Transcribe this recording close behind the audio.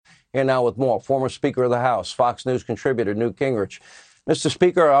Here now with more, former Speaker of the House, Fox News contributor Newt Gingrich. Mr.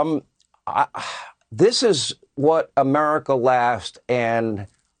 Speaker, this is what America lasts and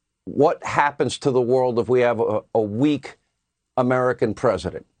what happens to the world if we have a weak American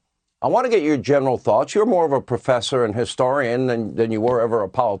president. I want to get your general thoughts. You're more of a professor and historian than you were ever a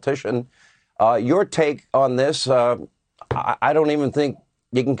politician. Your take on this, I don't even think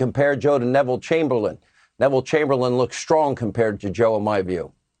you can compare Joe to Neville Chamberlain. Neville Chamberlain looks strong compared to Joe, in my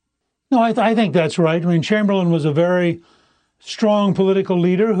view. No, I think that's right. I mean, Chamberlain was a very strong political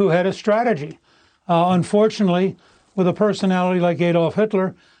leader who had a strategy. Unfortunately, with a personality like Adolf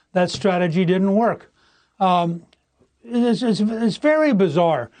Hitler, that strategy didn't work. It's very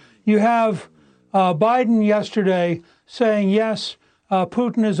bizarre. You have Biden yesterday saying, yes,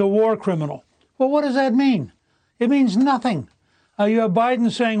 Putin is a war criminal. Well, what does that mean? It means nothing. You have Biden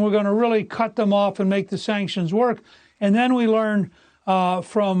saying we're going to really cut them off and make the sanctions work. And then we learn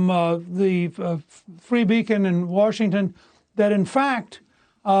from the Free Beacon in Washington that, in fact,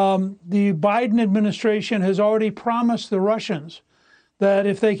 the Biden administration has already promised the Russians that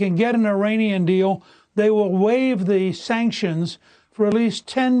if they can get an Iranian deal, they will waive the sanctions for at least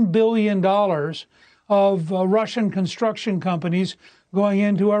 $10 billion of Russian construction companies going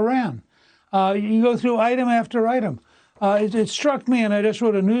into Iran. You go through item after item. It struck me, and I just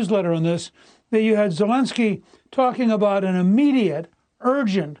wrote a newsletter on this, that you had Zelensky talking about an immediate,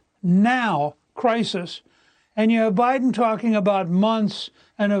 urgent, now crisis, and you have Biden talking about months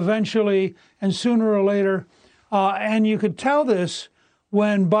and eventually and sooner or later. And you could tell this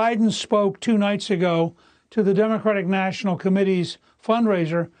when Biden spoke 2 nights ago to the Democratic National Committee's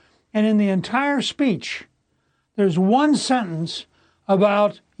fundraiser, and in the entire speech, there's one sentence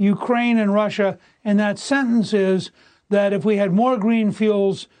about Ukraine and Russia, and that sentence is that if we had more green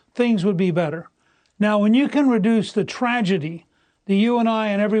fuels, things would be better. Now, when you can reduce the tragedy that you and I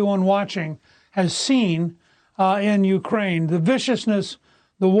and everyone watching has seen in Ukraine, the viciousness,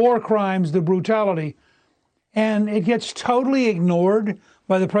 the war crimes, the brutality, and it gets totally ignored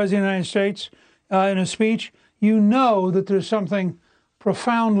by the President of the United States in a speech, you know that there's something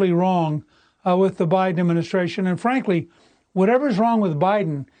profoundly wrong with the Biden administration. And frankly, whatever's wrong with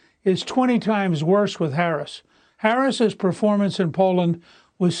Biden is 20 times worse with Harris. Harris's performance in Poland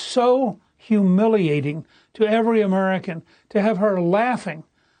was so humiliating to every American, to have her laughing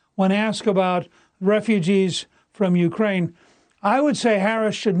when asked about refugees from Ukraine. I would say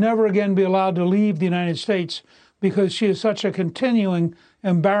Harris should never again be allowed to leave the United States because she is such a continuing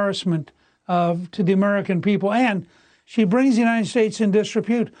embarrassment to the American people. And she brings the United States in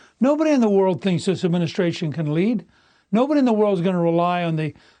disrepute. Nobody in the world thinks this administration can lead. Nobody in the world is going to rely on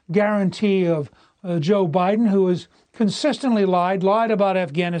the guarantee of Joe Biden, who has consistently lied about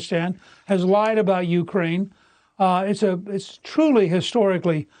Afghanistan, has lied about Ukraine. It's truly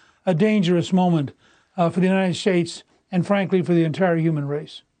historically a dangerous moment for the United States and, frankly, for the entire human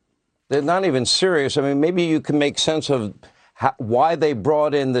race. They're not even serious. I mean, maybe you can make sense of why they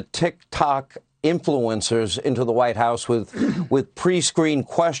brought in the TikTok influencers into the White House with pre-screened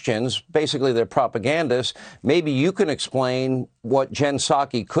questions. Basically, they're propagandists. Maybe you can explain what Jen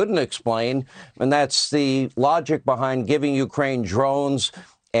Psaki couldn't explain, and that's the logic behind giving Ukraine drones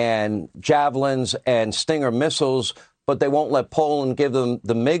and javelins and Stinger missiles, but they won't let Poland give them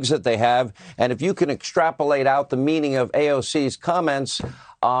the MiGs that they have. And if you can extrapolate out the meaning of AOC's comments,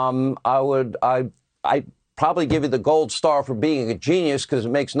 I'd probably give you the gold star for being a genius, because it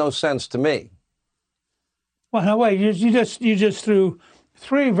makes no sense to me. Well, no, wait, you just threw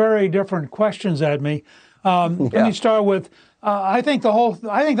 3 very different questions at me. Let me start with, I think the whole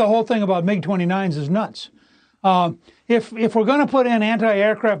thing about MiG-29s is nuts. If we're going to put in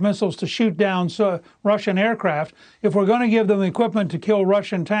anti-aircraft missiles to shoot down Russian aircraft, if we're going to give them equipment to kill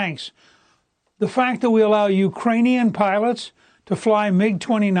Russian tanks, the fact that we allow Ukrainian pilots to fly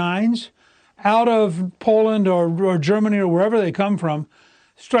MiG-29s out of Poland or Germany or wherever they come from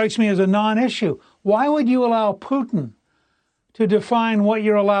strikes me as a non-issue. Why would you allow Putin to define what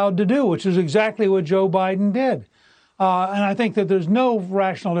you're allowed to do, which is exactly what Joe Biden did? And I think that there's no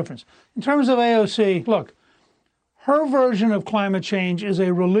rational difference. In terms of AOC, look, her version of climate change is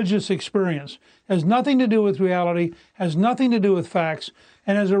a religious experience. It has nothing to do with reality, has nothing to do with facts.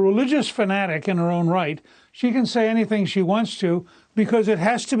 And as a religious fanatic in her own right, she can say anything she wants to because it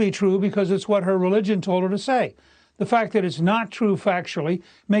has to be true, because it's what her religion told her to say. The fact that it's not true factually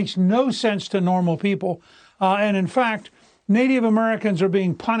makes no sense to normal people. And in fact, Native Americans are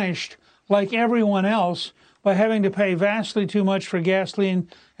being punished like everyone else by having to pay vastly too much for gasoline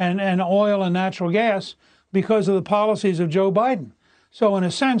and oil and natural gas because of the policies of Joe Biden. So in a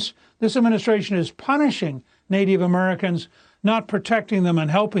sense, this administration is punishing Native Americans not protecting them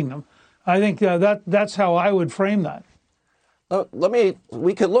and helping them. I think that's how I would frame that.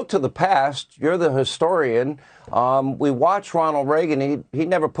 We could look to the past. You're the historian. We watched Ronald Reagan. He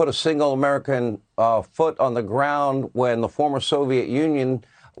never put a single American foot on the ground when the former Soviet Union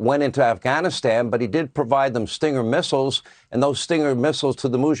went into Afghanistan, but he did provide them Stinger missiles, and those Stinger missiles to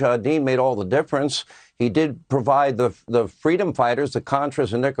the Mujahideen made all the difference. He did provide the freedom fighters, the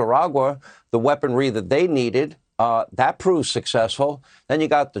Contras in Nicaragua, the weaponry that they needed. That proved successful. Then you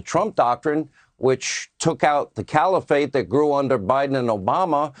got the Trump doctrine, which took out the caliphate that grew under Biden and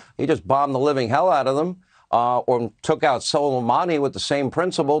Obama. He just bombed the living hell out of them. Or took out Soleimani with the same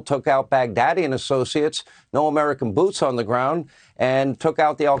principle, took out Baghdadi and associates, no American boots on the ground, and took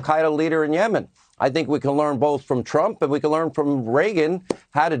out the al-Qaeda leader in Yemen. I think we can learn both from Trump and we can learn from Reagan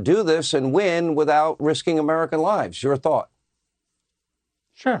how to do this and win without risking American lives. Your thought?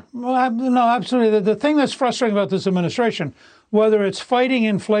 Sure. Well, no, absolutely. The thing that's frustrating about this administration, whether it's fighting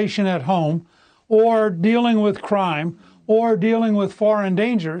inflation at home or dealing with crime or dealing with foreign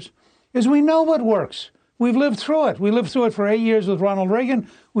dangers, is we know what works. We've lived through it. We lived through it for 8 years with Ronald Reagan.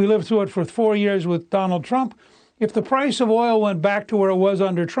 We lived through it for 4 years with Donald Trump. If the price of oil went back to where it was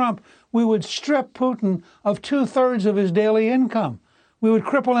under Trump, we would strip Putin of 2/3 of his daily income. We would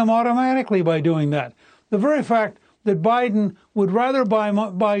cripple him automatically by doing that. The very fact that Biden would rather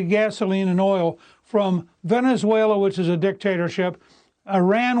buy gasoline and oil from Venezuela, which is a dictatorship,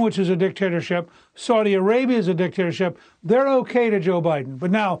 Iran, which is a dictatorship, Saudi Arabia is a dictatorship, they're okay to Joe Biden. But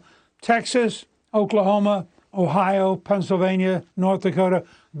now Texas, Oklahoma, Ohio, Pennsylvania, North Dakota,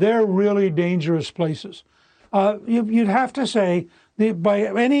 they're really dangerous places. You'd have to say, by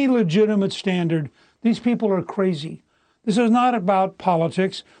any legitimate standard, these people are crazy. This is not about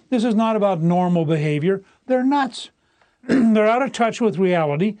politics. This is not about normal behavior. They're nuts. They're out of touch with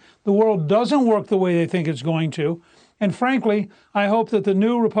reality. The world doesn't work the way they think it's going to. And frankly, I hope that the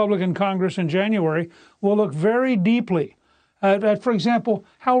new Republican Congress in January will look very deeply at, for example,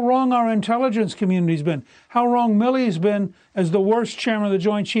 how wrong our intelligence community's been, how wrong Milley's been as the worst chairman of the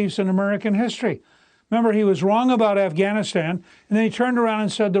Joint Chiefs in American history. Remember, he was wrong about Afghanistan, and then he turned around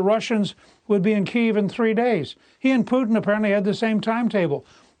and said the Russians would be in Kyiv in 3 days. He and Putin apparently had the same timetable.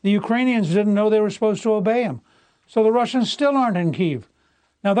 The Ukrainians didn't know they were supposed to obey him. So the Russians still aren't in Kyiv.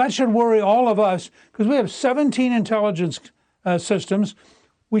 Now, that should worry all of us, because we have 17 intelligence systems.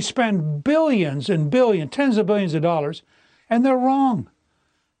 We spend billions and billions, tens of billions of dollars, and they're wrong.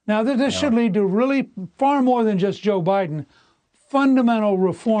 Now, this should lead to really far more than just Joe Biden, fundamental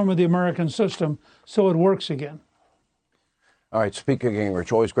reform of the American system so it works again. All right, Speaker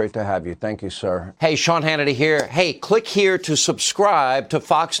Gingrich, always great to have you. Thank you, sir. Hey, Sean Hannity here. Hey, click here to subscribe to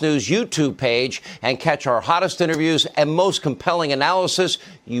Fox News YouTube page and catch our hottest interviews and most compelling analysis.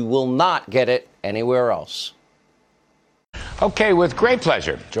 You will not get it anywhere else. Okay, with great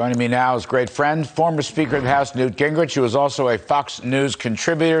pleasure. Joining me now is great friend, former Speaker of the House, Newt Gingrich, who is also a Fox News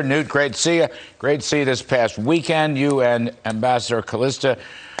contributor. Newt, great to see you. Great to see you this past weekend, you and Ambassador Callista.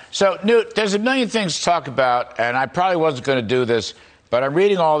 So, Newt, there's a million things to talk about, and I probably wasn't going to do this, but I'm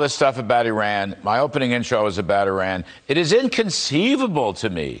reading all this stuff about Iran. My opening intro is about Iran. It is inconceivable to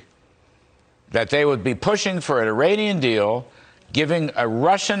me that they would be pushing for an Iranian deal, giving a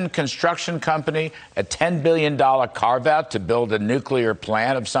Russian construction company a $10 billion carve-out to build a nuclear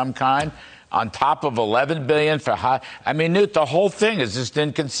plant of some kind, on top of $11 billion for high. I mean, Newt, the whole thing is just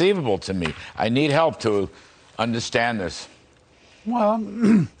inconceivable to me. I need help to understand this. Well,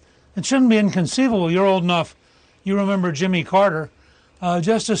 it shouldn't be inconceivable. You're old enough. You remember Jimmy Carter.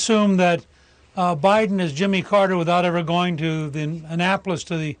 Just assume that Biden is Jimmy Carter without ever going to Annapolis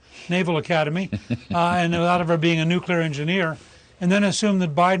to the Naval Academy and without ever being a nuclear engineer. And then assume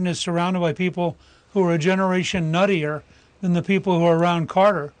that Biden is surrounded by people who are a generation nuttier than the people who are around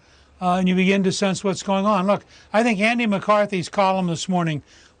Carter. And you begin to sense what's going on. Look, I think Andy McCarthy's column this morning,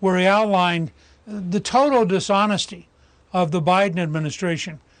 where he outlined the total dishonesty of the Biden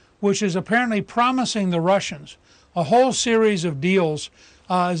administration, which is apparently promising the Russians a whole series of deals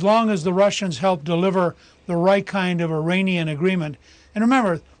as long as the Russians help deliver the right kind of Iranian agreement. And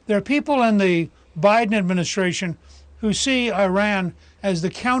remember, there are people in the Biden administration who see Iran as the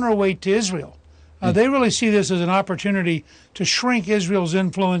counterweight to Israel. They really see this as an opportunity to shrink Israel's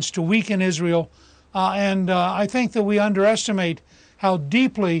influence, to weaken Israel. And I think that we underestimate how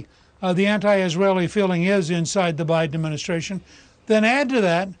deeply the anti-Israeli feeling is inside the Biden administration. Then add to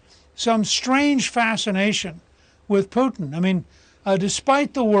that some strange fascination with Putin. I mean,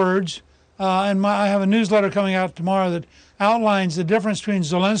 despite the words, and I have a newsletter coming out tomorrow that outlines the difference between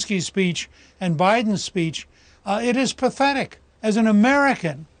Zelensky's speech and Biden's speech, it is pathetic. As an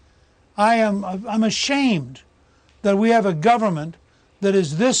American, I'm ashamed that we have a government that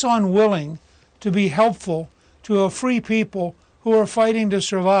is this unwilling to be helpful to a free people who are fighting to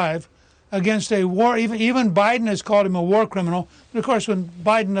survive against a war. Even Biden has called him a war criminal. But of course, when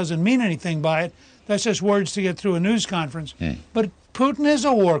Biden doesn't mean anything by it, that's just words to get through a news conference. But Putin is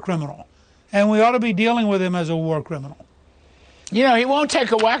a war criminal, and we ought to be dealing with him as a war criminal. You know, he won't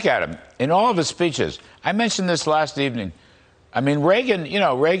take a whack at him in all of his speeches. I mentioned this last evening. I mean,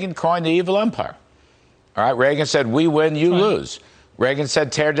 Reagan coined the evil empire. All right, Reagan said, we win, you lose. Reagan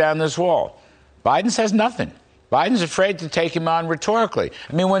said, tear down this wall. Biden says nothing. Biden's afraid to take him on rhetorically.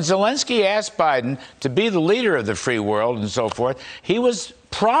 I mean, when Zelensky asked Biden to be the leader of the free world and so forth, he was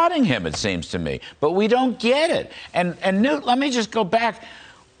prodding him, it seems to me. But we don't get it. And Newt, let me just go back.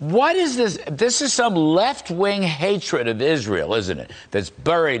 What is this? This is some left-wing hatred of Israel, isn't it? That's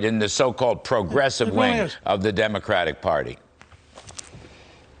buried in the so-called progressive wing of the Democratic Party.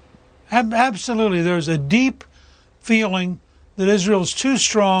 Absolutely. There's a deep feeling that Israel's too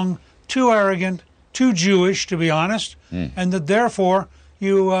strong, too arrogant, too Jewish, to be honest, and that therefore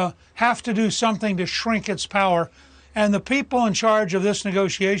you have to do something to shrink its power. And the people in charge of this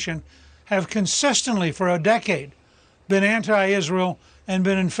negotiation have consistently, for a decade, been anti-Israel and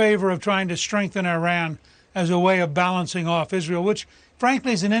been in favor of trying to strengthen Iran as a way of balancing off Israel, which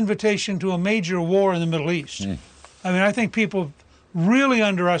frankly is an invitation to a major war in the Middle East. I mean, I think people really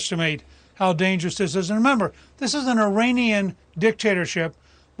underestimate how dangerous this is. And remember, this is an Iranian dictatorship,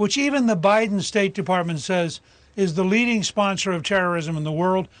 which even the Biden State Department says is the leading sponsor of terrorism in the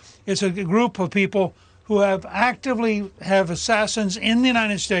world. It's a group of people who have assassins in the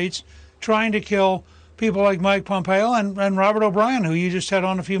United States trying to kill people like Mike Pompeo and Robert O'Brien, who you just had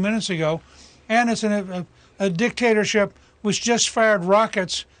on a few minutes ago. And it's a dictatorship which just fired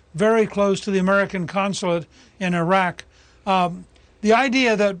rockets very close to the American consulate in Iraq. The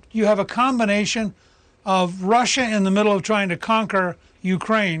idea that you have a combination of Russia in the middle of trying to conquer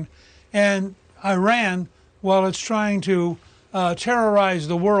Ukraine and Iran while it's trying to terrorize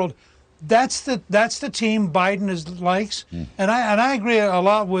the world, that's the team Biden likes. And I agree a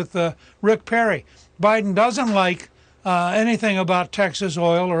lot with Rick Perry. Biden doesn't like anything about Texas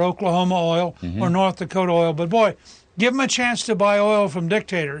oil or Oklahoma oil or North Dakota oil. But boy, give him a chance to buy oil from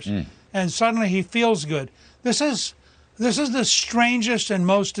dictators, and suddenly he feels good. This is the strangest and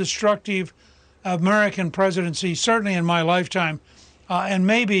most destructive American presidency, certainly in my lifetime, and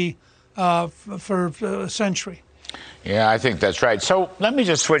maybe for a century. Yeah, I think that's right. So let me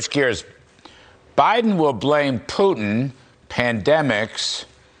just switch gears. Biden will blame Putin, pandemics,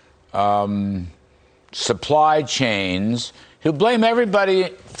 supply chains. He'll blame everybody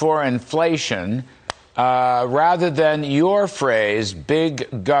for inflation rather than your phrase,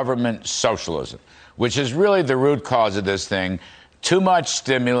 big government socialism, which is really the root cause of this thing. Too much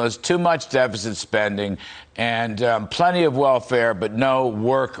stimulus, too much deficit spending, and plenty of welfare, but no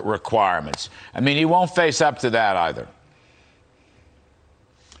work requirements. I mean, he won't face up to that either.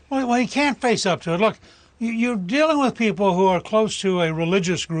 Well, he can't face up to it. Look, you're dealing with people who are close to a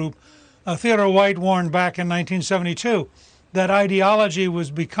religious group. Theodore White warned back in 1972 that ideology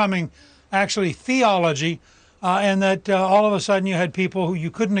was becoming actually theology, and that all of a sudden you had people who you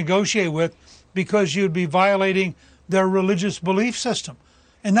couldn't negotiate with because you'd be violating their religious belief system.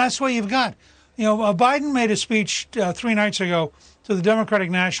 And that's what you've got. You know, Biden made a speech 3 nights ago to the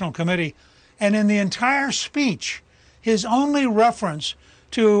Democratic National Committee, and in the entire speech, his only reference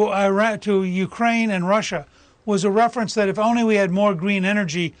to Ukraine and Russia was a reference that if only we had more green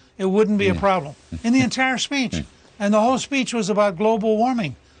energy, it wouldn't be a problem. In the entire speech. And the whole speech was about global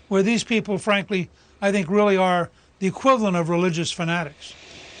warming, where these people, frankly, I think really are the equivalent of religious fanatics.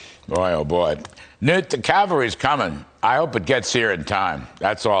 Boy, oh boy. Newt, the cavalry's coming. I hope it gets here in time.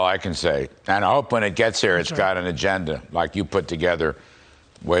 That's all I can say. And I hope when it gets here, it's got an agenda like you put together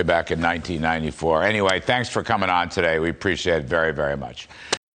way back in 1994. Anyway, thanks for coming on today. We appreciate it very, very much.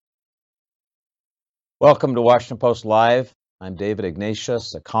 Welcome to Washington Post Live. I'm David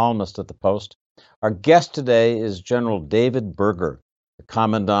Ignatius, a columnist at the Post. Our guest today is General David Berger, the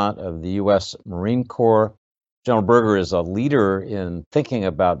Commandant of the U.S. Marine Corps. General Berger is a leader in thinking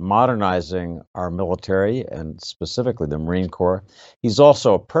about modernizing our military and specifically the Marine Corps. He's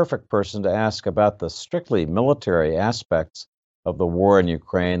also a perfect person to ask about the strictly military aspects of the war in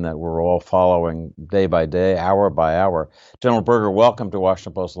Ukraine that we're all following day by day, hour by hour. General Berger, welcome to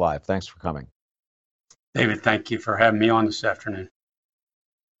Washington Post Live. Thanks for coming. David, thank you for having me on this afternoon.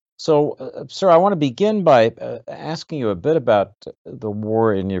 So, sir, I want to begin by asking you a bit about the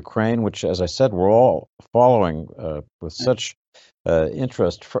war in Ukraine, which, as I said, we're all following with such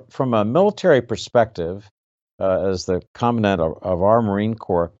interest. From a military perspective, as the commandant of our Marine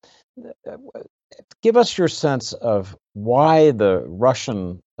Corps, give us your sense of why the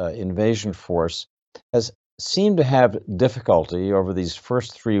Russian invasion force has seemed to have difficulty over these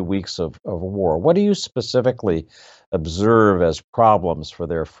first 3 weeks of war. What do you specifically observe as problems for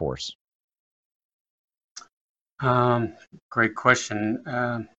their force? Great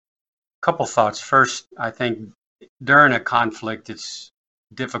question. Couple thoughts. First, I think during a conflict, it's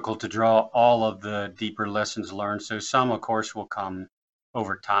difficult to draw all of the deeper lessons learned. So some, of course, will come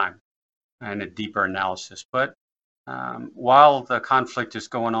over time and a deeper analysis. But while the conflict is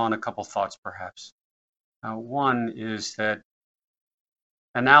going on, a couple thoughts perhaps. One is that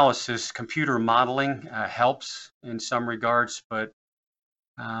analysis, computer modeling helps in some regards, but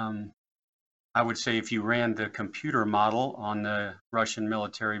I would say if you ran the computer model on the Russian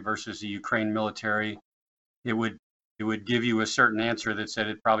military versus the Ukraine military, it would give you a certain answer that said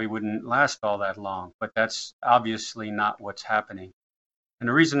it probably wouldn't last all that long. But that's obviously not what's happening. And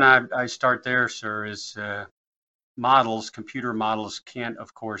the reason I start there, sir, is models, computer models can't,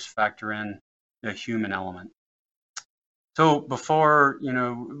 of course, factor in the human element. So before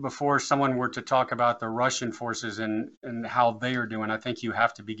someone were to talk about the Russian forces and how they are doing, I think you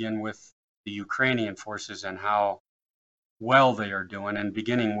have to begin with the Ukrainian forces and how well they are doing, and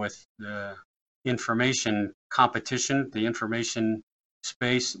beginning with the information competition, the information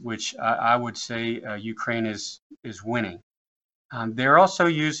space, which I would say Ukraine is winning. They're also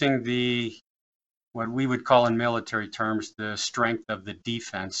using what we would call in military terms the strength of the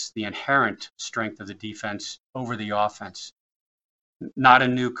defense, the inherent strength of the defense over the offense. Not a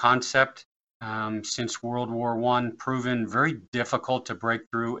new concept. Since World War I, proven very difficult to break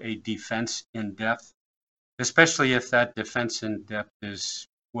through a defense in depth, especially if that defense in depth is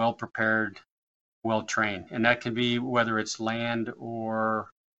well prepared, well trained. And that can be whether it's land or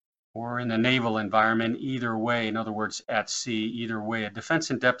in the naval environment, either way, in other words, at sea, either way. A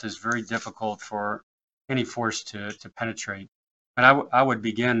defense in depth is very difficult for any force to penetrate. And I would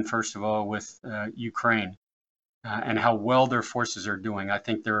begin, first of all, with Ukraine and how well their forces are doing. I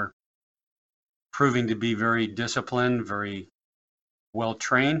think they're proving to be very disciplined, very well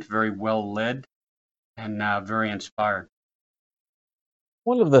trained, very well led, and very inspired.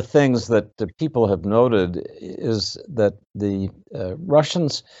 One of the things that the people have noted is that the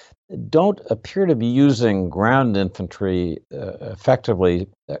Russians don't appear to be using ground infantry effectively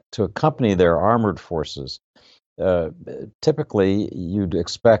to accompany their armored forces. Typically, you'd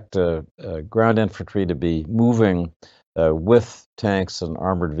expect ground infantry to be moving with tanks and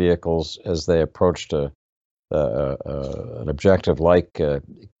armored vehicles as they approached an objective like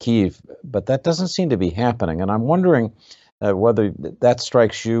Kyiv, but that doesn't seem to be happening. And I'm wondering whether that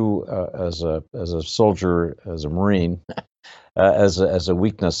strikes you as a soldier, as a Marine, as a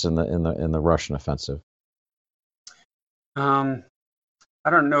weakness in the Russian offensive. I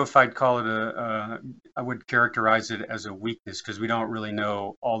don't know if I'd call it I would characterize it as a weakness because we don't really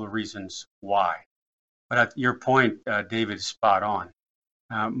know all the reasons why. But at your point, David, is spot on.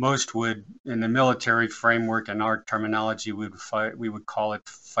 Most would, in the military framework and our terminology, we would call it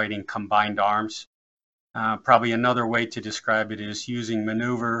fighting combined arms. Probably another way to describe it is using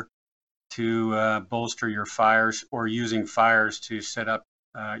maneuver to bolster your fires, or using fires to set up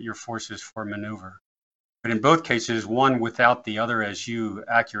your forces for maneuver. But in both cases, one without the other, as you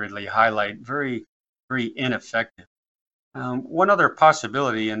accurately highlight, very, very ineffective. One other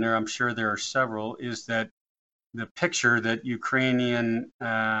possibility, and I'm sure there are several, is that the picture that Ukrainian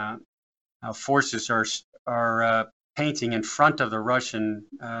forces are painting in front of the Russian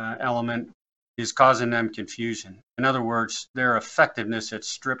element is causing them confusion. In other words, their effectiveness at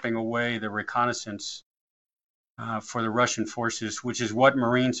stripping away the reconnaissance for the Russian forces, which is what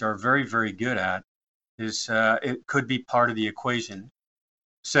Marines are very, very good at, it could be part of the equation.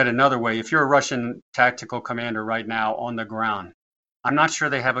 Said another way, if you're a Russian tactical commander right now on the ground, I'm not sure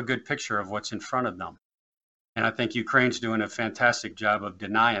they have a good picture of what's in front of them. And I think Ukraine's doing a fantastic job of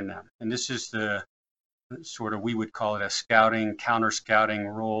denying them. And this is the sort of, we would call it a scouting, counter-scouting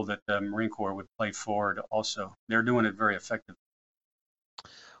role that the Marine Corps would play forward also. They're doing it very effectively.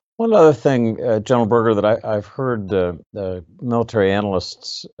 One other thing, General Berger, that I've heard military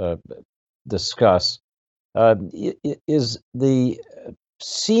analysts discuss is the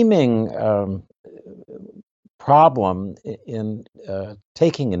seeming problem in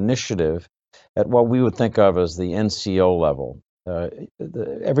taking initiative at what we would think of as the NCO level.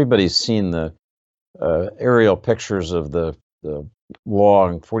 Everybody's seen the aerial pictures of the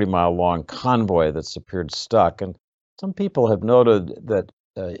long, 40-mile long convoy that's appeared stuck, and some people have noted that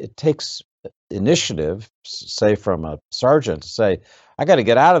it takes initiative, say from a sergeant, to say, I got to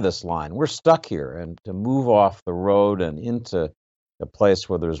get out of this line. We're stuck here, and to move off the road and into a place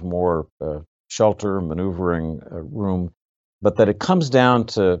where there's more shelter, maneuvering room, but that it comes down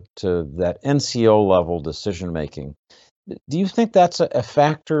to that NCO level decision making. Do you think that's a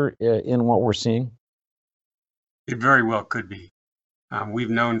factor in what we're seeing? It very well could be. We've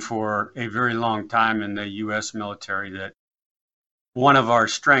known for a very long time in the U.S. military that one of our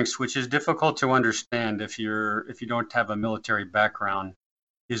strengths, which is difficult to understand if you don't have a military background,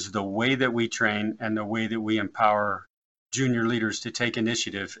 is the way that we train and the way that we empower junior leaders to take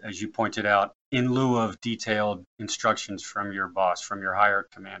initiative, as you pointed out, in lieu of detailed instructions from your boss, from your higher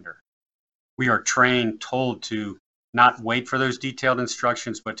commander. We are told to not wait for those detailed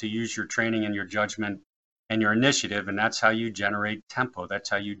instructions, but to use your training and your judgment and your initiative, and that's how you generate tempo. That's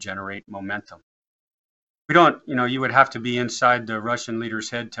how you generate momentum. We don't, you would have to be inside the Russian leader's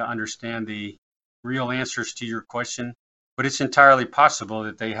head to understand the real answers to your question, but it's entirely possible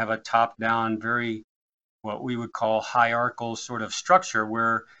that they have a top-down, very, what we would call hierarchical sort of structure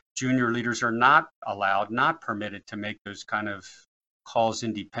where junior leaders are not allowed, not permitted to make those kind of calls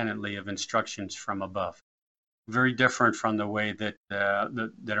independently of instructions from above. Very different from the way that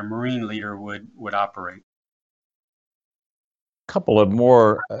that a Marine leader would operate. A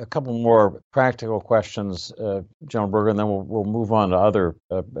couple more practical questions, General Berger, and then we'll move on to other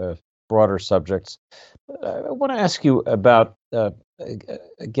broader subjects. I want to ask you about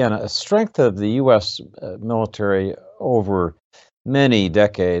again a strength of the U.S. Military over many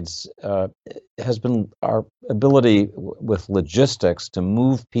decades has been our ability with logistics to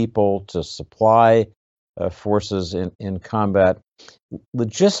move people, to supply forces in combat.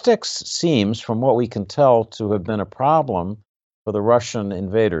 Logistics seems, from what we can tell, to have been a problem for the Russian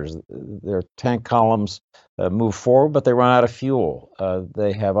invaders. Their tank columns move forward, but they run out of fuel.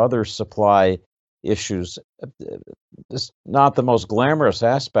 They have other supply issues. It's not the most glamorous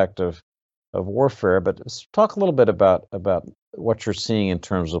aspect of warfare, but let's talk a little bit about what you're seeing in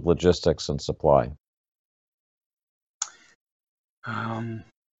terms of logistics and supply.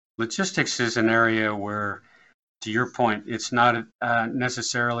 Logistics is an area where, to your point, it's not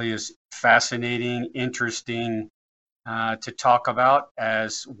necessarily as fascinating, interesting to talk about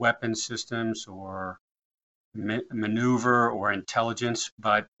as weapon systems or maneuver or intelligence.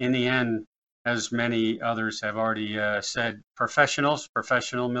 But in the end, as many others have already said,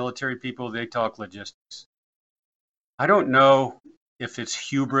 professional military people, they talk logistics. I don't know if it's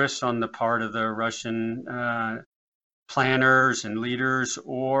hubris on the part of the Russian planners and leaders,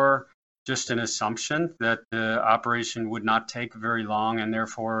 or just an assumption that the operation would not take very long and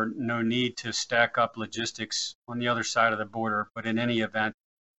therefore no need to stack up logistics on the other side of the border. But in any event,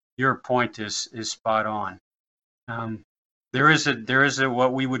 your point is spot on. There is a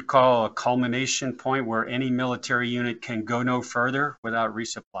what we would call a culmination point where any military unit can go no further without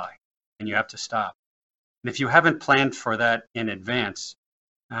resupply, and you have to stop. And if you haven't planned for that in advance,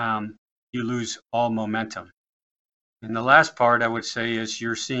 you lose all momentum. And the last part I would say is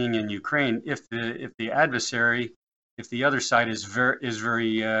you're seeing in Ukraine, if the adversary, if the other side is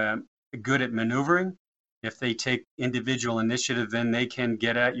very good at maneuvering, if they take individual initiative, then they can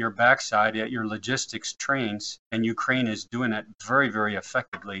get at your backside, at your logistics trains, and Ukraine is doing that very, very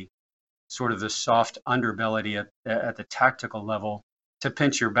effectively, sort of the soft underbelly at the tactical level to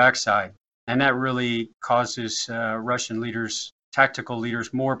pinch your backside. And that really causes Russian leaders, tactical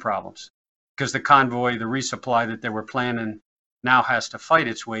leaders, more problems, because the convoy, the resupply that they were planning, now has to fight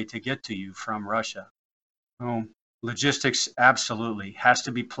its way to get to you from Russia. Logistics absolutely has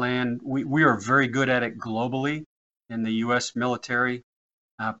to be planned. We are very good at it globally in the U.S. military,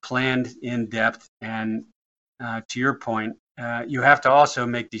 planned in depth. And to your point, you have to also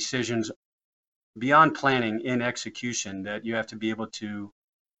make decisions beyond planning in execution, that you have to be able to,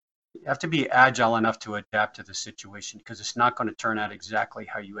 you have to be agile enough to adapt to the situation, because it's not going to turn out exactly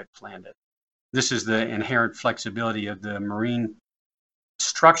how you had planned it. This is the inherent flexibility of the Marine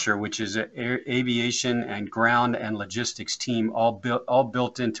structure, which is an aviation and ground and logistics team all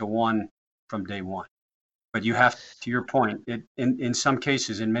built into one from day one. But you have, to your point, in some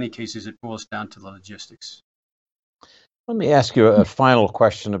cases, in many cases, it boils down to the logistics. Let me ask you a final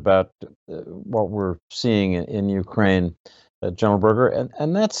question about what we're seeing in Ukraine, General Berger,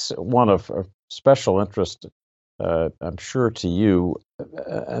 and that's one of special interest, I'm sure, to you,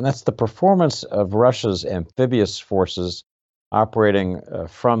 and that's the performance of Russia's amphibious forces operating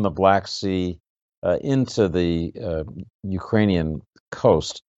from the Black Sea into the Ukrainian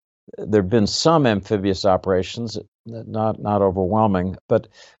coast. There have been some amphibious operations, not overwhelming, but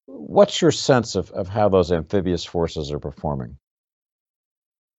what's your sense of how those amphibious forces are performing?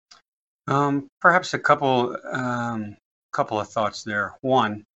 Perhaps a couple of thoughts there.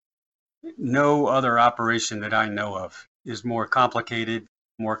 One, no other operation that I know of is more complicated,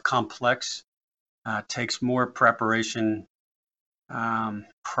 more complex, takes more preparation,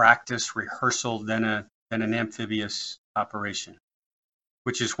 practice, rehearsal than an amphibious operation,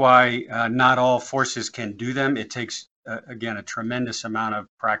 which is why not all forces can do them. It takes, again, a tremendous amount of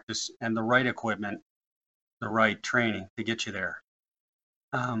practice and the right equipment, the right training to get you there.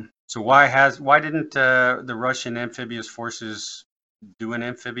 So why didn't the Russian amphibious forces do an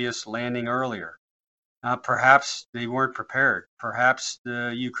amphibious landing earlier? Perhaps they weren't prepared. Perhaps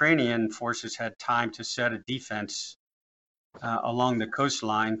the Ukrainian forces had time to set a defense along the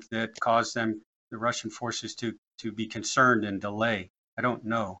coastline that caused the Russian forces to be concerned and delay. I don't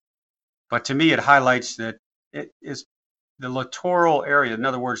know. But to me, it highlights that it is the littoral area, in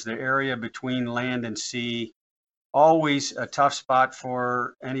other words, the area between land and sea, always a tough spot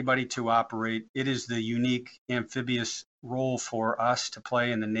for anybody to operate. It is the unique amphibious role for us to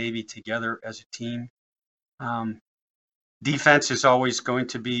play in the Navy together as a team. Defense is always going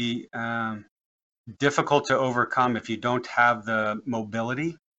to be difficult to overcome if you don't have the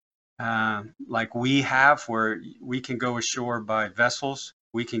mobility like we have, where we can go ashore by vessels,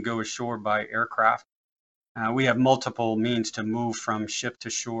 we can go ashore by aircraft. We have multiple means to move from ship to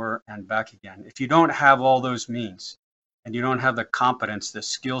shore and back again. If you don't have all those means and you don't have the competence, the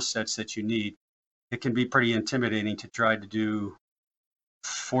skill sets that you need, it can be pretty intimidating to try to do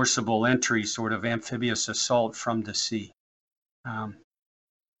forcible entry, sort of amphibious assault from the sea.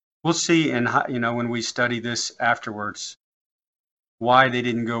 We'll see, and when we study this afterwards, why they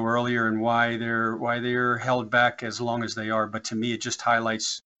didn't go earlier and why they're held back as long as they are. But to me, it just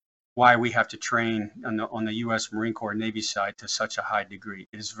highlights why we have to train on the U.S. Marine Corps Navy side to such a high degree.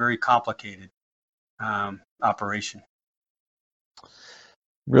 It is a very complicated operation.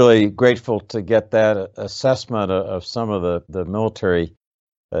 Really grateful to get that assessment of some of the military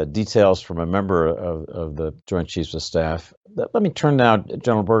details from a member of the Joint Chiefs of Staff. Let me turn now,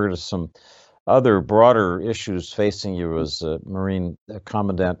 General Berger, to some other broader issues facing you as a Marine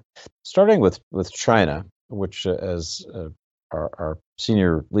Commandant, starting with China, which, as our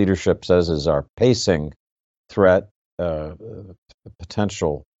senior leadership says, is our pacing threat,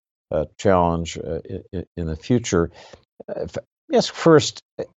 potential challenge in the future. Yes, first,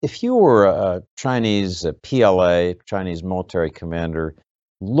 if you were a Chinese PLA, Chinese military commander,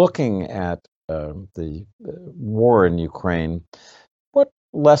 looking at the war in Ukraine, what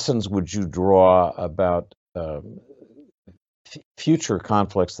lessons would you draw about future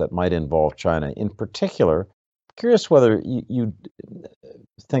conflicts that might involve China? In particular, curious whether you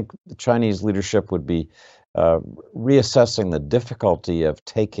think the Chinese leadership would be reassessing the difficulty of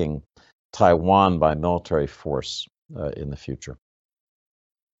taking Taiwan by military force in the future.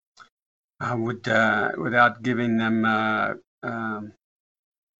 I would, without giving them,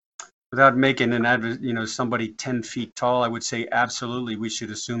 without making somebody 10 feet tall, I would say absolutely we should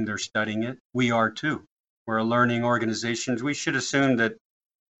assume they're studying it. We are too. We're a learning organization. We should assume that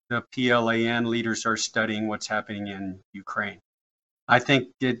the PLAN leaders are studying what's happening in Ukraine. I think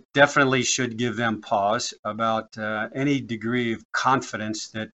it definitely should give them pause about any degree of confidence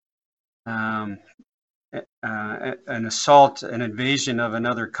that an assault, an invasion of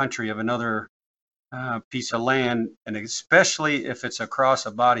another country, of another piece of land, and especially if it's across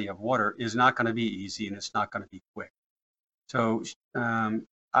a body of water, is not going to be easy and it's not going to be quick. So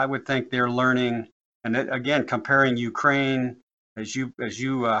I would think they're learning, and again, comparing Ukraine, as you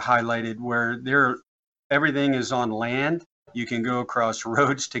highlighted, where everything is on land. You can go across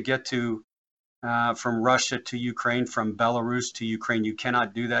roads to get to from Russia to Ukraine, from Belarus to Ukraine. You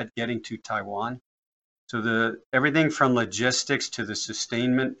cannot do that getting to Taiwan. So everything from logistics to the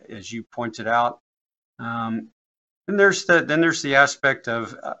sustainment, as you pointed out. Then there's the aspect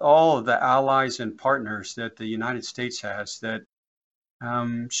of all of the allies and partners that the United States has that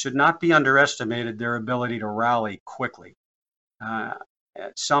should not be underestimated, their ability to rally quickly.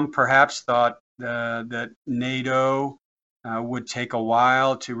 Some perhaps thought that NATO would take a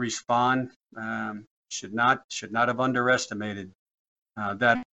while to respond. Should not have underestimated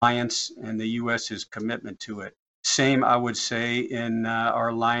that alliance and the U.S.'s commitment to it. Same, I would say, in our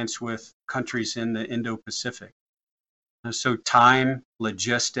alliance with countries in the Indo-Pacific. So time,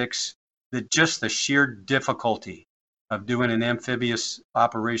 logistics, just the sheer difficulty of doing an amphibious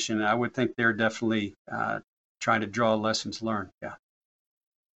operation, I would think they're definitely trying to draw lessons learned. Yeah.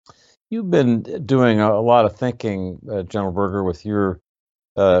 You've been doing a lot of thinking, General Berger, with your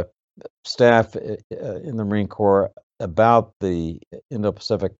staff in the Marine Corps about the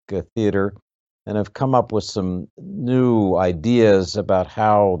Indo-Pacific theater, and have come up with some new ideas about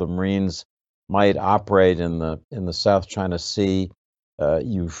how the Marines might operate in the South China Sea.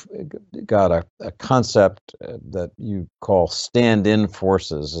 You've got a concept that you call stand-in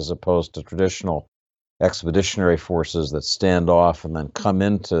forces as opposed to traditional expeditionary forces that stand off and then come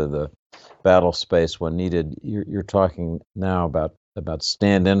into the battle space when needed. You're talking now about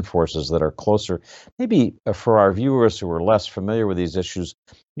stand-in forces that are closer. Maybe for our viewers who are less familiar with these issues,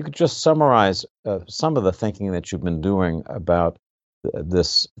 you could just summarize some of the thinking that you've been doing about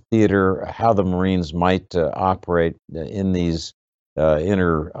this theater, how the Marines might operate in these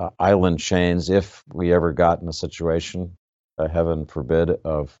inner island chains if we ever got in a situation, heaven forbid,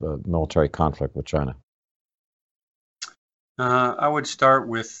 of military conflict with China. I would start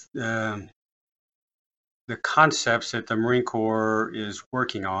with the concepts that the Marine Corps is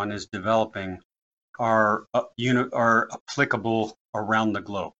working on, is developing, are applicable around the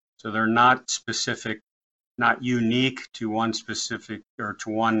globe. So they're not specific, not unique to one specific or to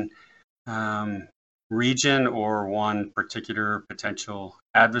one region or one particular potential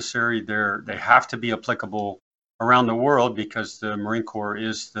adversary. They have to be applicable around the world because the Marine Corps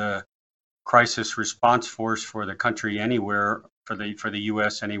is the crisis response force for the country anywhere, for the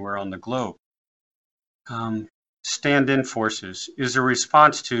U.S. anywhere on the globe. Stand-in forces is a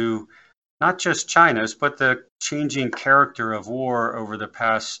response to not just China's, but the changing character of war over the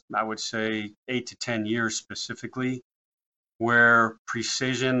past, I would say, 8 to 10 years specifically, where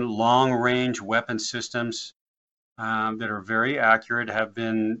precision, long-range weapon systems that are very accurate have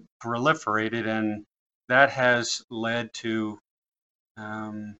been proliferated, and that has led to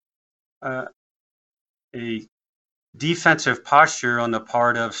a defensive posture on the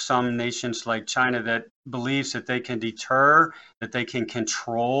part of some nations like China that believes that they can deter, that they can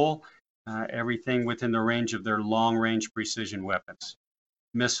control everything within the range of their long-range precision weapons,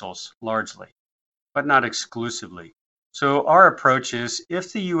 missiles largely, but not exclusively. So our approach is,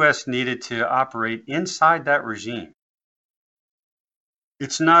 if the U.S. needed to operate inside that regime,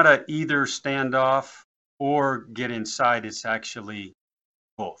 it's not a either standoff or get inside, it's actually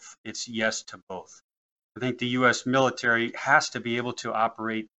both. It's yes to both. I think the U.S. military has to be able to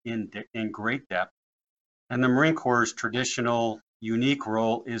operate in great depth, and the Marine Corps' traditional unique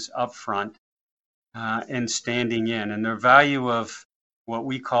role is upfront and standing in. And the value of what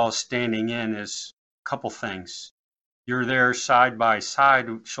we call standing in is a couple things. You're there side by side,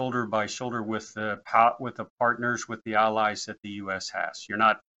 shoulder by shoulder with the partners, with the allies that the U.S. has. You're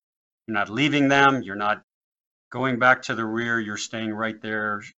not leaving them. You're not going back to the rear. You're staying right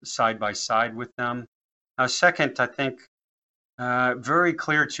there side by side with them. Second, I think very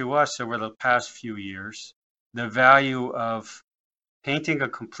clear to us over the past few years, the value of painting a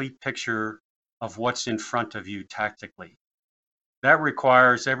complete picture of what's in front of you tactically. That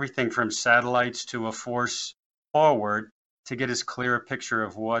requires everything from satellites to a force forward to get as clear a picture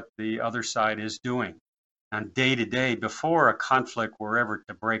of what the other side is doing. And day to day, before a conflict were ever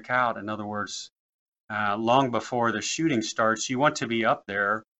to break out, in other words, long before the shooting starts, you want to be up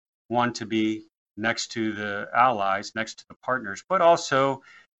there, want to be next to the allies, next to the partners, but also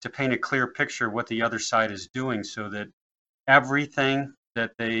to paint a clear picture of what the other side is doing, so that everything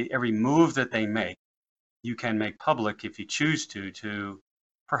that every move that they make, you can make public if you choose to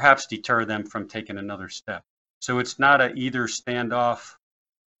perhaps deter them from taking another step. So it's not a either standoff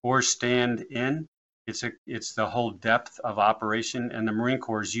or stand in. It's the whole depth of operation, and the Marine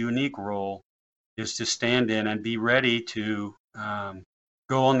Corps' unique role is to stand in and be ready to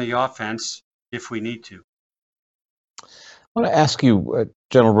go on the offense if we need to. I want to ask you,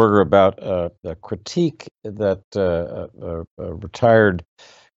 General Berger, about a critique that a retired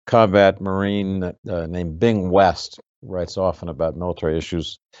combat Marine named Bing West writes often about military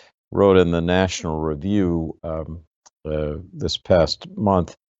issues, wrote in the National Review this past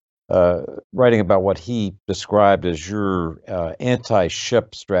month, writing about what he described as your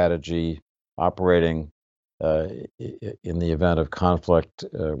anti-ship strategy operating in the event of conflict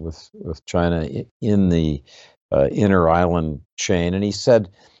with China in the inner island chain. And he said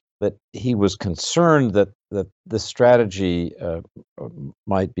that he was concerned that this strategy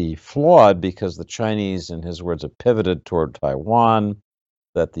might be flawed because the Chinese, in his words, have pivoted toward Taiwan,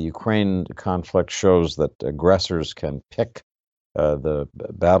 that the Ukraine conflict shows that aggressors can pick the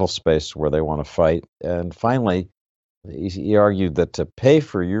battle space where they want to fight. And finally, he argued that to pay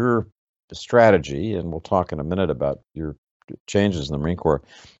for your strategy, and we'll talk in a minute about your changes in the Marine Corps,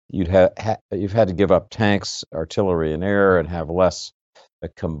 you've had to give up tanks, artillery, and air, and have less a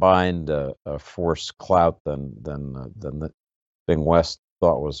combined force clout than Bing West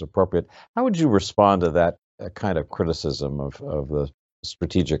thought was appropriate. How would you respond to that kind of criticism of the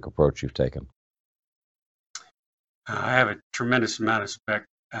strategic approach you've taken? I have a tremendous amount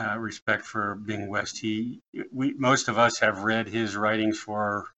of respect for Bing West. Most of us have read his writings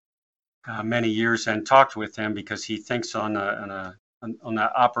for many years and talked with him because he thinks on a on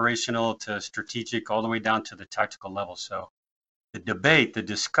the operational to strategic, all the way down to the tactical level. So the debate, the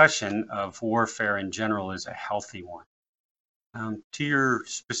discussion of warfare in general is a healthy one. To your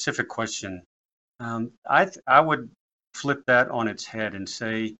specific question, I would flip that on its head and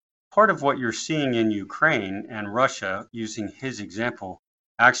say part of what you're seeing in Ukraine and Russia, using his example,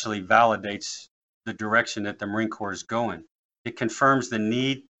 actually validates the direction that the Marine Corps is going. It confirms the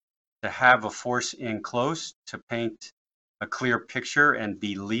need to have a force in close to paint a clear picture and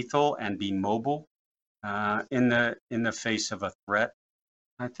be lethal and be mobile in the face of a threat.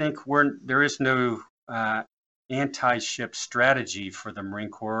 I think there is no anti-ship strategy for the Marine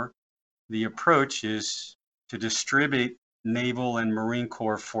Corps. The approach is to distribute naval and Marine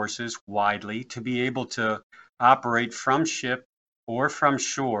Corps forces widely to be able to operate from ship or from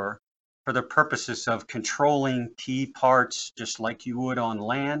shore for the purposes of controlling key parts, just like you would on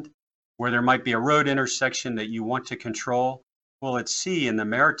land, where there might be a road intersection that you want to control. Well, at sea, in the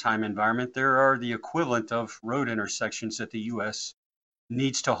maritime environment, there are the equivalent of road intersections that the U.S.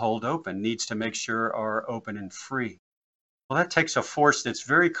 needs to hold open, needs to make sure are open and free. Well, that takes a force that's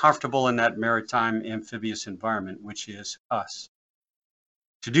very comfortable in that maritime amphibious environment, which is us.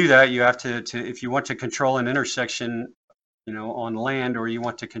 To do that, you have to if you want to control an intersection, on land, or you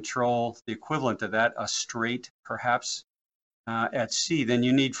want to control the equivalent of that, a strait perhaps at sea, then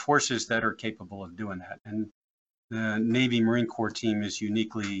you need forces that are capable of doing that. And the Navy Marine Corps team is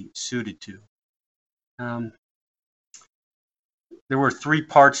uniquely suited to. There were three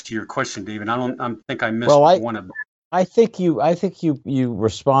parts to your question, David. I think I missed one of them. I think you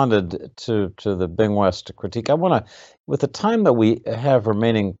responded to the Bing West critique. I want to, with the time that we have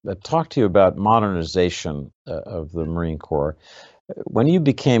remaining, talk to you about modernization of the Marine Corps. When you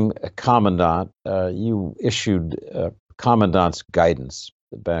became a commandant, you issued commandant's guidance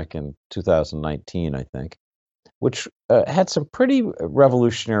back in 2019, I think, which had some pretty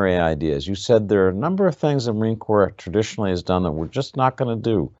revolutionary ideas. You said there are a number of things the Marine Corps traditionally has done that we're just not going to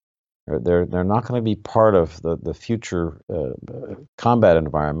do. They're not going to be part of the future combat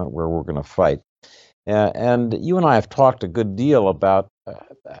environment where we're going to fight. And you and I have talked a good deal about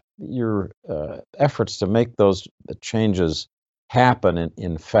your efforts to make those changes happen.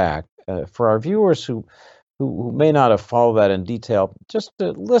 In fact, for our viewers who may not have followed that in detail, just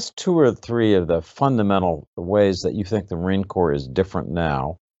list two or three of the fundamental ways that you think the Marine Corps is different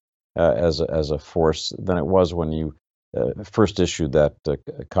now as a force than it was when you first issued that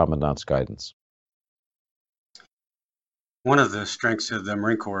commandant's guidance. One of the strengths of the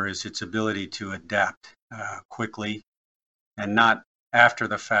Marine Corps is its ability to adapt quickly, and not after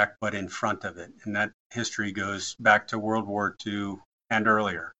the fact, but in front of it. And that history goes back to World War II and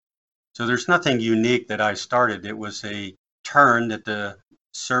earlier. So there's nothing unique that I started. It was a turn that the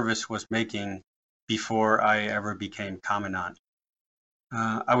service was making before I ever became commandant.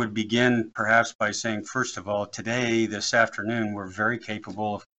 I would begin perhaps by saying, first of all, today, this afternoon, we're very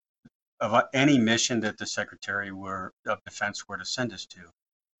capable of any mission that the Secretary of Defense were to send us to.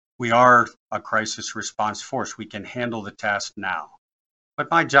 We are a crisis response force. We can handle the task now.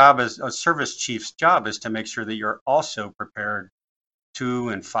 But my job as a service chief's job is to make sure that you're also prepared 2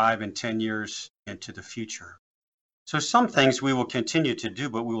 and 5 and 10 years into the future. So some things we will continue to do,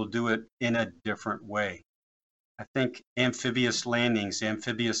 but we will do it in a different way. I think amphibious landings,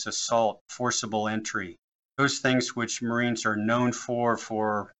 amphibious assault, forcible entry, those things which Marines are known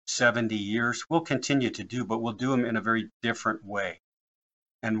for 70 years, we'll continue to do, but we'll do them in a very different way.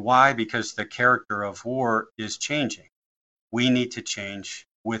 And why? Because the character of war is changing. We need to change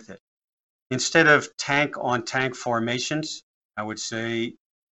with it. Instead of tank-on-tank formations, I would say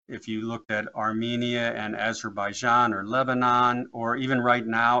if you looked at Armenia and Azerbaijan or Lebanon, or even right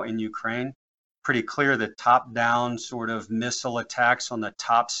now in Ukraine, pretty clear that top-down sort of missile attacks on the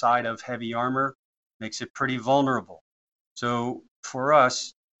top side of heavy armor makes it pretty vulnerable. So for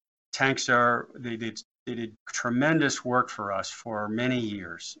us, tanks they did tremendous work for us for many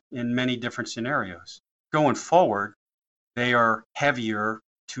years in many different scenarios. Going forward, they are heavier,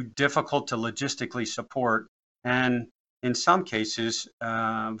 too difficult to logistically support, and in some cases,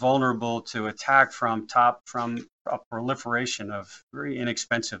 vulnerable to attack from a proliferation of very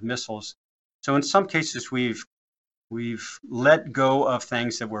inexpensive missiles. So in some cases, we've let go of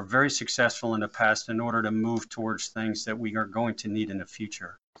things that were very successful in the past in order to move towards things that we are going to need in the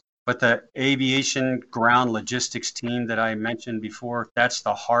future. But the aviation ground logistics team that I mentioned before, that's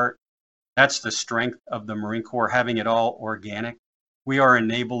the heart, that's the strength of the Marine Corps, having it all organic. We are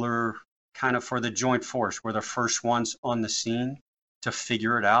enabler kind of for the joint force. We're the first ones on the scene to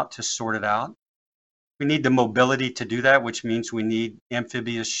figure it out, to sort it out. We need the mobility to do that, which means we need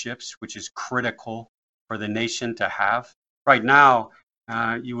amphibious ships, which is critical for the nation to have. right now,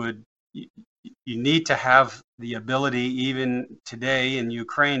 you need to have the ability, even today in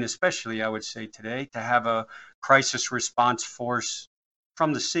Ukraine, especially I would say today, to have a crisis response force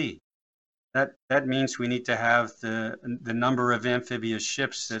from the sea. That means we need to have the number of amphibious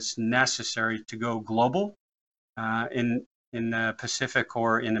ships that's necessary to go global in the Pacific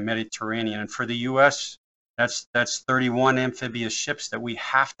or in the Mediterranean. And for the U.S., that's 31 amphibious ships that we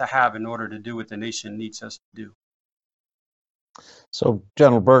have to have in order to do what the nation needs us to do. So,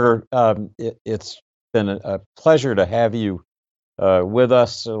 General Berger, it's been a pleasure to have you with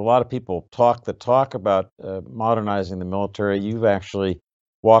us. A lot of people talk the talk about modernizing the military. You've actually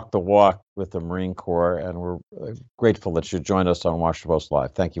walked the walk with the Marine Corps, and we're grateful that you joined us on Washington Post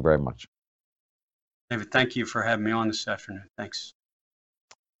Live. Thank you very much. David, thank you for having me on this afternoon. Thanks.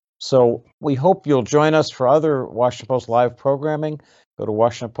 So we hope you'll join us for other Washington Post Live programming. Go to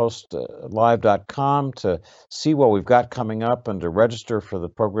WashingtonPostLive.com to see what we've got coming up and to register for the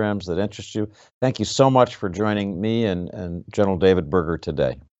programs that interest you. Thank you so much for joining me and General David Berger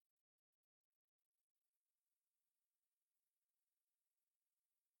today.